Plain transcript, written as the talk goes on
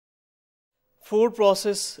Food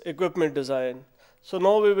process equipment design. So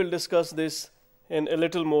now we will discuss this in a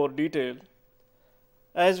little more detail.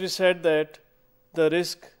 As we said that the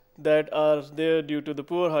risks that are there due to the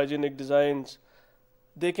poor hygienic designs,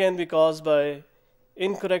 they can be caused by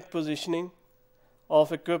incorrect positioning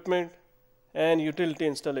of equipment and utility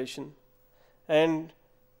installation. And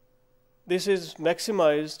this is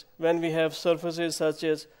maximized when we have surfaces such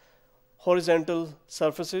as horizontal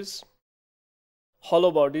surfaces,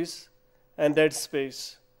 hollow bodies, and dead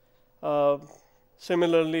space.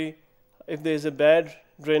 Similarly, if there is a bad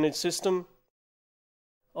drainage system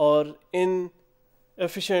or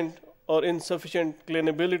inefficient or insufficient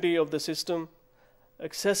cleanability of the system,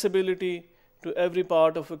 accessibility to every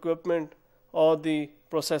part of equipment or the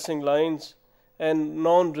processing lines, and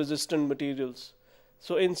non-resistant materials.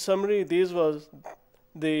 So in summary, these were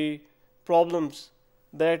the problems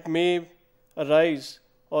that may arise,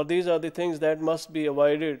 or these are the things that must be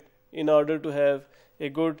avoided in order to have a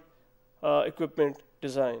good equipment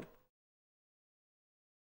design.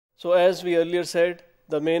 So as we earlier said,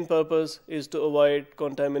 the main purpose is to avoid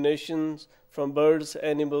contaminations from birds,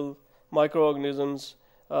 animal, microorganisms,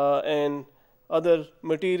 and other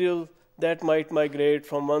material that might migrate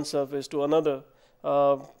from one surface to another,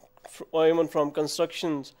 or even from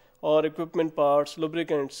constructions or equipment parts,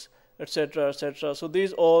 lubricants, etc., etc. So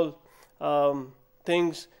these all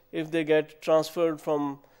things, if they get transferred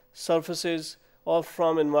from surfaces or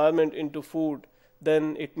from environment into food,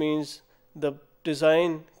 then it means the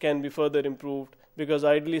design can be further improved, because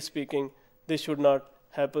ideally speaking, this should not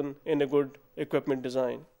happen in a good equipment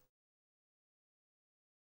design.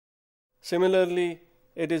 Similarly,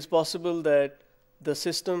 it is possible that the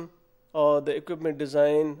system or the equipment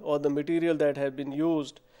design or the material that has been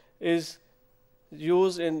used is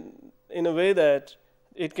used in a way that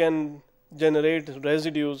it can generate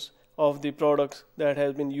residues of the products that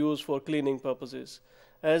has been used for cleaning purposes.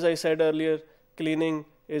 As I said earlier, cleaning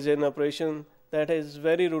is an operation that is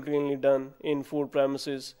very routinely done in food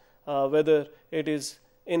premises, whether it is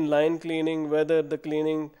in-line cleaning, whether the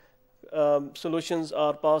cleaning solutions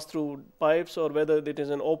are passed through pipes, or whether it is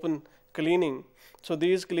an open cleaning. So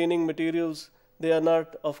these cleaning materials, they are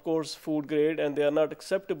not, of course, food grade, and they are not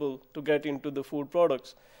acceptable to get into the food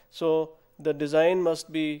products. So the design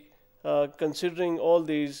must be considering all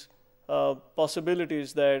these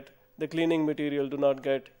possibilities that the cleaning material do not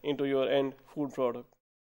get into your end food product.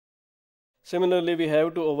 Similarly, we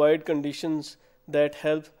have to avoid conditions that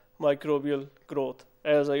help microbial growth.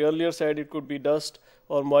 As I earlier said, it could be dust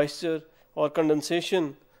or moisture or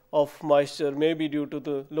condensation of moisture, maybe due to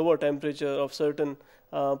the lower temperature of certain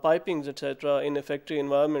pipings, etc., in a factory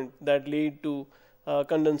environment, that lead to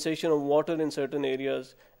condensation of water in certain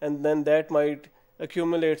areas, and then that might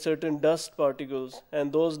accumulate certain dust particles,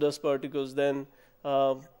 and those dust particles then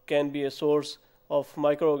can be a source of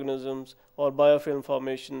microorganisms or biofilm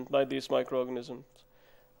formation by these microorganisms.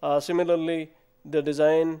 Similarly, the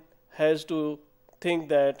design has to think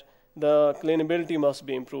that the cleanability must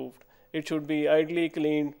be improved. It should be ideally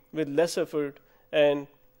cleaned with less effort and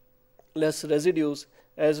less residues,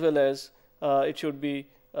 as well as it should be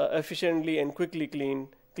efficiently and quickly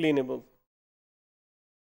cleanable.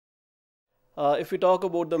 If we talk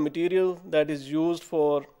about the material that is used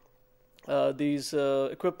for these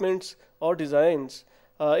equipments or designs,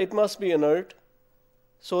 it must be inert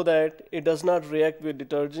so that it does not react with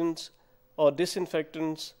detergents or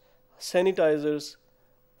disinfectants, sanitizers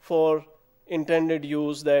for intended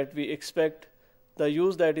use that we expect, the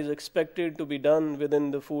use that is expected to be done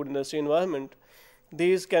within the food industry environment.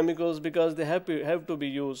 These chemicals, because they have to be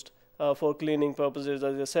used for cleaning purposes,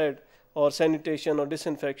 as I said, or sanitation or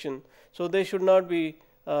disinfection, so they should not be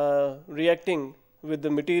reacting with the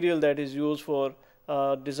material that is used for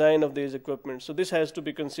design of these equipment. So this has to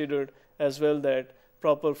be considered as well, that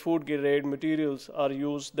proper food grade materials are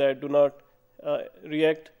used that do not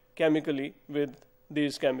react chemically with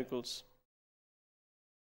these chemicals.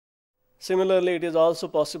 Similarly, it is also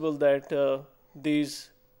possible that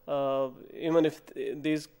even if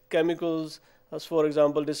these chemicals, as for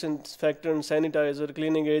example disinfectant, sanitizer,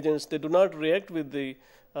 cleaning agents, they do not react with the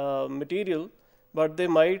material, but they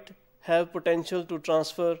might have potential to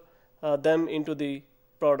transfer them into the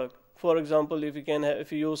product. For example,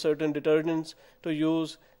 if you use certain detergents to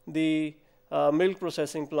use the milk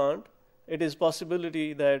processing plant, it is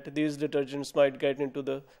possibility that these detergents might get into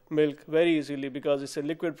the milk very easily, because it's a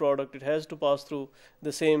liquid product. It has to pass through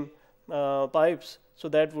the same pipes, so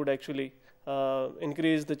that would actually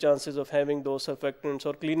increase the chances of having those surfactants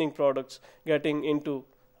or cleaning products getting into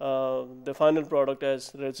the final product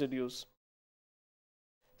as residues.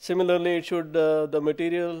 Similarly, it should the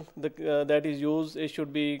material that is used, it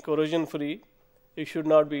should be corrosion free, it should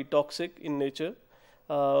not be toxic in nature.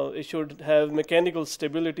 It should have mechanical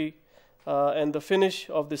stability, and the finish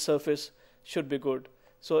of the surface should be good.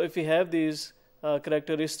 So if we have these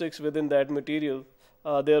characteristics within that material,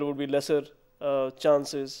 there would be lesser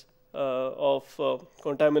chances of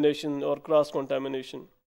contamination or cross-contamination.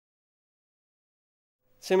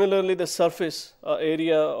 Similarly, the surface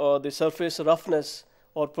area or the surface roughness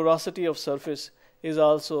or porosity of surface is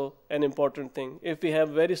also an important thing. If we have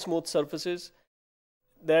very smooth surfaces,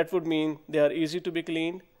 that would mean they are easy to be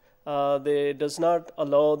cleaned. They does not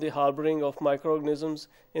allow the harboring of microorganisms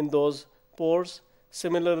in those pores.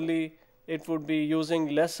 Similarly, it would be using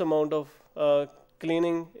less amount of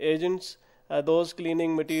cleaning agents. Those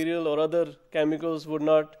cleaning material or other chemicals would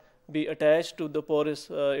not be attached to the porous.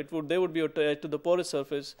 They would be attached to the porous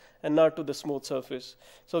surface and not to the smooth surface.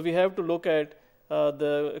 So we have to look at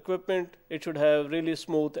the equipment. It should have really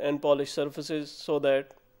smooth and polished surfaces so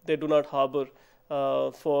that they do not harbor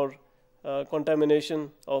for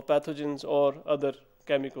contamination of pathogens or other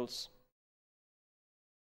chemicals.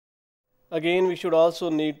 Again, we should also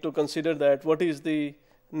need to consider that what is the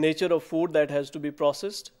nature of food that has to be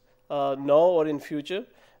processed now or in future,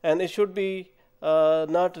 and it should be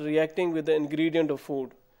not reacting with the ingredient of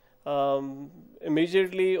food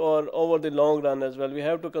immediately or over the long run as well. We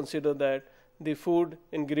have to consider that the food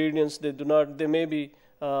ingredients, they may be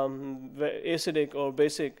acidic or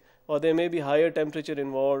basic, or there may be higher temperature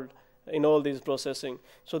involved in all these processing.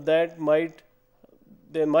 So there might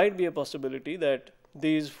be a possibility that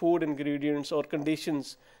these food ingredients or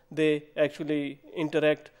conditions, they actually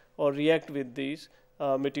interact or react with these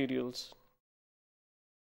materials.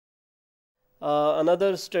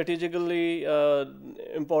 Another strategically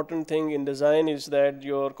important thing in design is that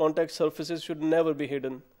your contact surfaces should never be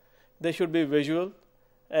hidden. They should be visual,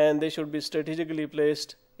 and they should be strategically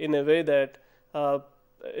placed in a way that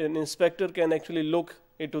an inspector can actually look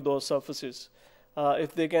into those surfaces.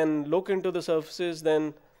 If they can look into the surfaces,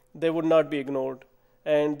 then they would not be ignored,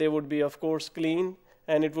 and they would be, of course, clean,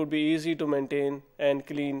 and it would be easy to maintain and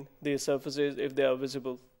clean these surfaces if they are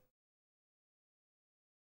visible.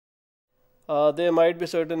 There might be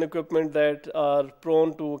certain equipment that are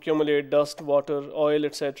prone to accumulate dust, water, oil,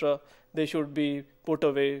 etc. They should be put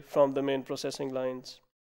away from the main processing lines.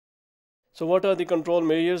 So what are the control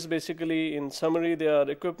measures? Basically, in summary, they are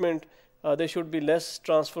equipment. They should be less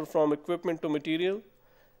transfer from equipment to material.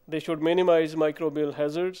 They should minimize microbial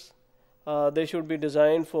hazards. They should be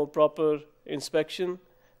designed for proper inspection.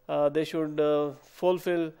 They should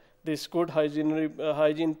fulfill these good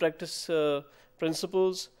hygiene practice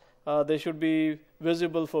principles. They should be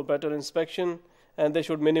visible for better inspection, and they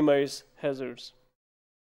should minimize hazards.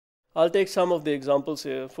 I'll take some of the examples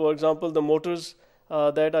here. For example, the motors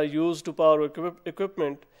that are used to power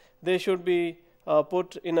equipment, they should be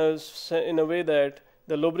put in a way that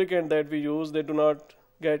the lubricant that we use, they do not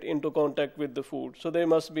get into contact with the food. So they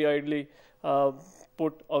must be ideally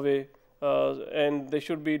put away, and they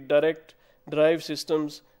should be direct drive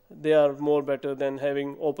systems. They are more better than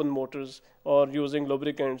having open motors or using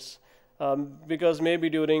lubricants, because maybe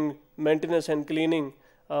during maintenance and cleaning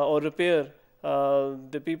or repair,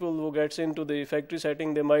 the people who gets into the factory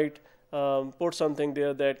setting, they might put something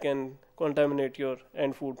there that can contaminate your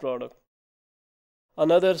end food product.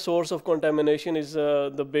 Another source of contamination is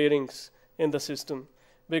the bearings in the system,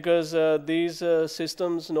 because these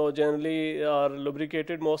systems generally are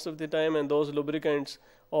lubricated most of the time, and those lubricants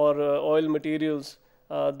or oil materials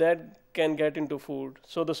that can get into food.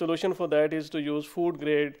 So the solution for that is to use food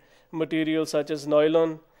grade materials such as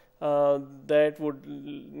nylon that would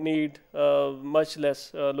need much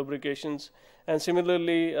less lubrications, and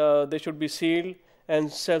similarly they should be sealed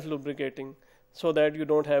and self-lubricating so that you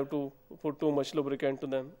don't have to put too much lubricant to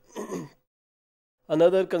them.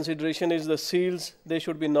 Another consideration is the seals. They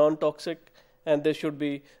should be non-toxic and they should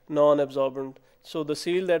be non-absorbent. So the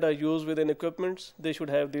seal that are used within equipments, they should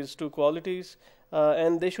have these two qualities,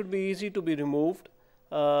 and they should be easy to be removed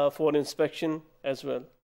for inspection as well.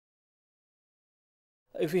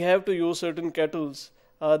 If we have to use certain kettles,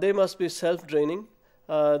 they must be self-draining.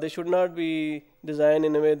 They should not be designed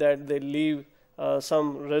in a way that they leave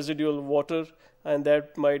some residual water, and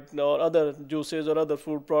that might, or other juices or other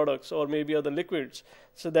food products or maybe other liquids.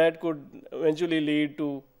 So that could eventually lead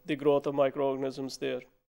to the growth of microorganisms there.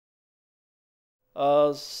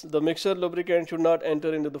 The mixer lubricant should not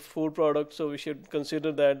enter into the food product, so we should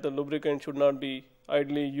consider that the lubricant should not be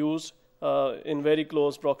idly used in very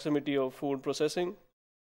close proximity of food processing.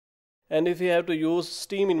 And if we have to use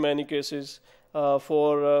steam in many cases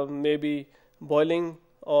for maybe boiling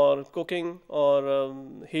or cooking or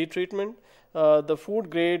heat treatment, the food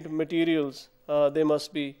grade materials, they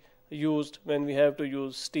must be used when we have to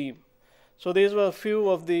use steam. So these were a few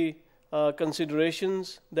of the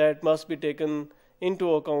considerations that must be taken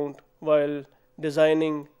into account while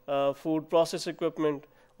designing food process equipment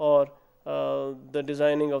or the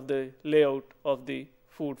designing of the layout of the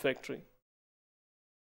food factory.